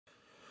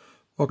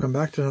Welcome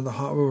back to another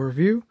Hot Wheel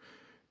review.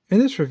 In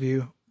this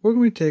review, we're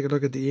going to take a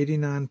look at the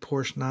 89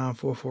 Porsche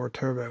 944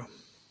 Turbo.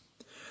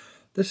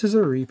 This is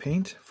a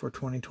repaint for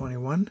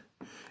 2021,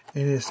 and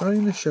it is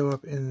starting to show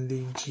up in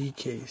the G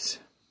case.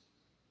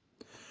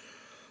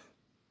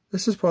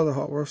 This is part of the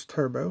Hot Wheels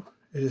Turbo.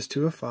 It is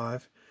 2 of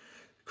 5.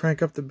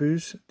 Crank up the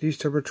boost. These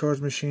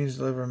turbocharged machines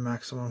deliver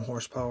maximum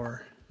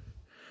horsepower.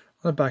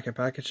 On the back of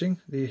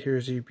packaging, here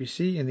is the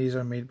UPC, and these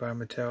are made by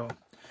Mattel.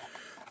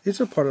 These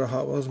are part of the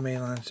Hot Wheels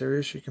mainline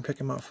series. You can pick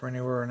them up for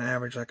anywhere on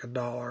average like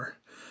 $1.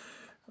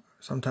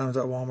 Sometimes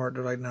at Walmart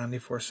they're like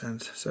 94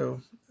 cents.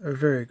 So a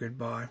very good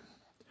buy.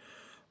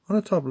 On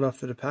the top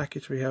left of the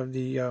package we have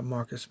the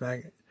Magnus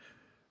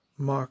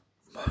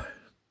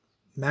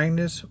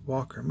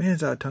Walker. Man,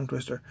 is that a tongue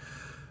twister.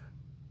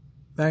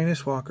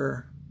 Magnus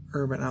Walker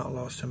Urban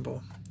Outlaw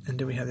symbol. And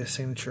then we have the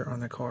signature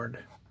on the card.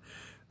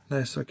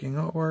 Nice looking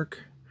artwork.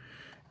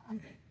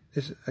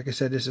 This, like I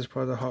said, this is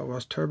part of the Hot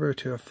Wheels Turbo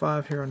 2 of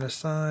 5 here on the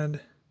side.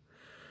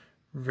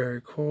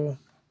 Very cool.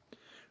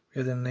 We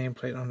have the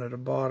nameplate under the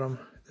bottom.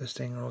 This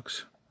thing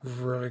looks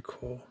really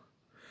cool.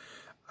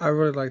 I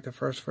really like the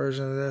first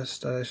version of this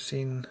that I've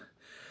seen.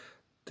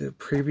 The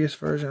previous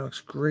version looks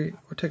great.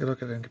 We'll take a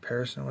look at it in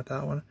comparison with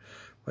that one.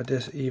 But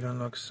this even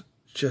looks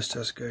just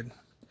as good.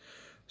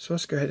 So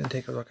let's go ahead and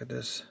take a look at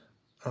this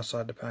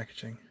outside the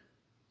packaging.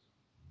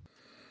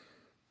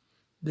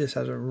 This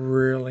has a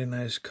really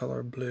nice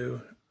color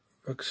blue.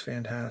 Looks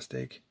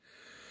fantastic.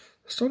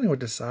 Starting with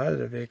the side of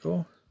the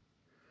vehicle.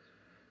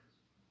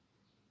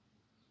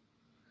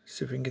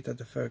 See if we can get that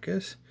to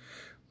focus.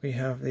 We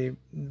have the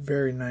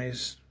very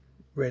nice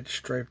red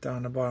stripe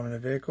down the bottom of the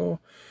vehicle.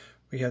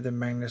 We have the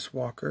Magnus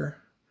Walker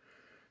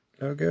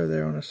logo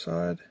there on the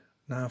side.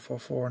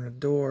 944 on the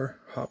door.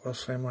 Hot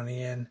Wheels flame on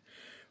the end.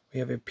 We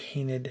have a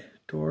painted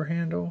door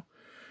handle.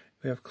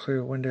 We have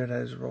clear window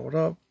that is rolled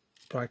up.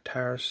 Black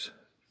tires,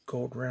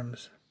 gold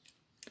rims.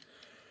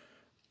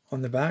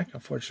 On the back,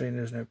 unfortunately,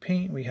 there's no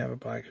paint. We have a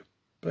black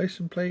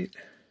license plate.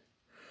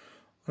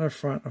 On the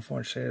front,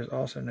 unfortunately, there's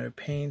also no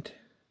paint.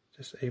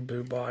 Just a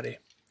blue body.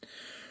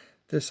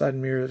 This side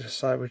mirror, the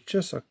side we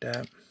just looked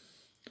at.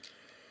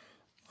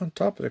 On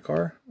top of the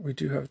car, we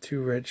do have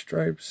 2 red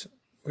stripes.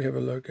 We have a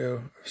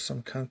logo of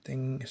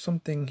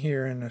something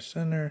here in the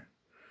center.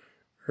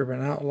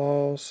 Urban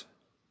Outlaws.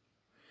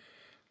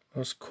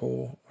 Looks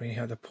cool. We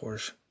have the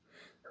Porsche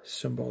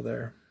symbol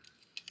there.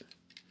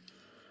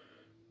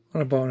 On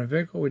the bottom of the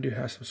vehicle, we do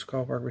have some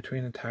scuff work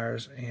between the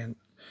tires, and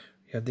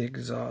we have the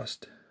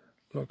exhaust.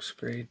 Looks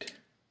great.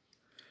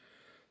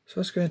 So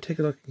let's go ahead and take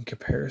a look in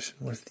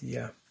comparison with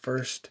the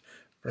first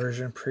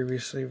version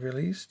previously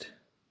released.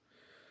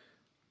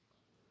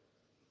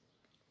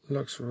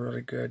 Looks really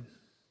good.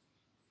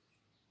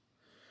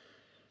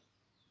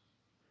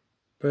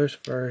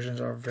 Both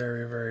versions are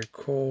very, very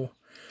cool.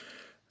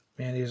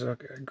 Man, these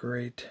look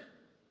great.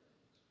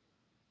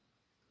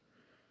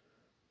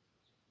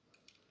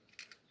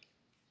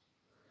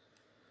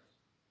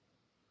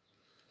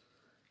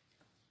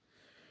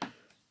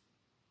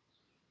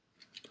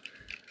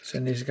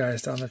 Send these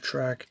guys down the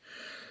track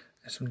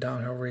and some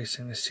downhill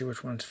racing to see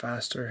which one's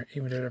faster,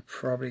 even though they're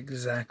probably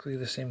exactly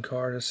the same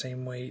car, the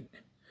same weight.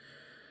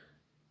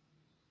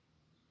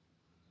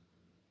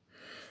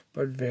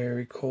 But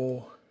very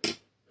cool.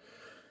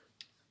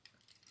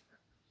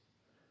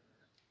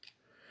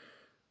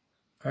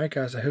 Alright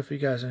guys, I hope you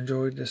guys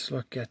enjoyed this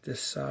look at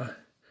this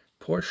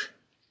Porsche.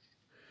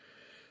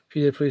 If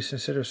you did, please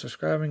consider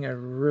subscribing. I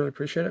really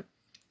appreciate it.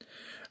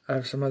 I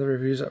have some other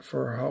reviews up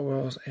for Hot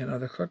Wheels and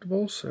other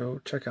collectibles,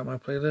 so check out my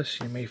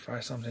playlist. You may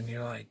find something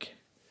you like.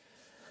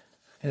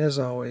 And as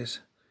always,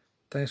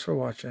 thanks for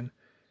watching,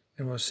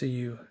 and we'll see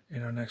you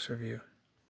in our next review.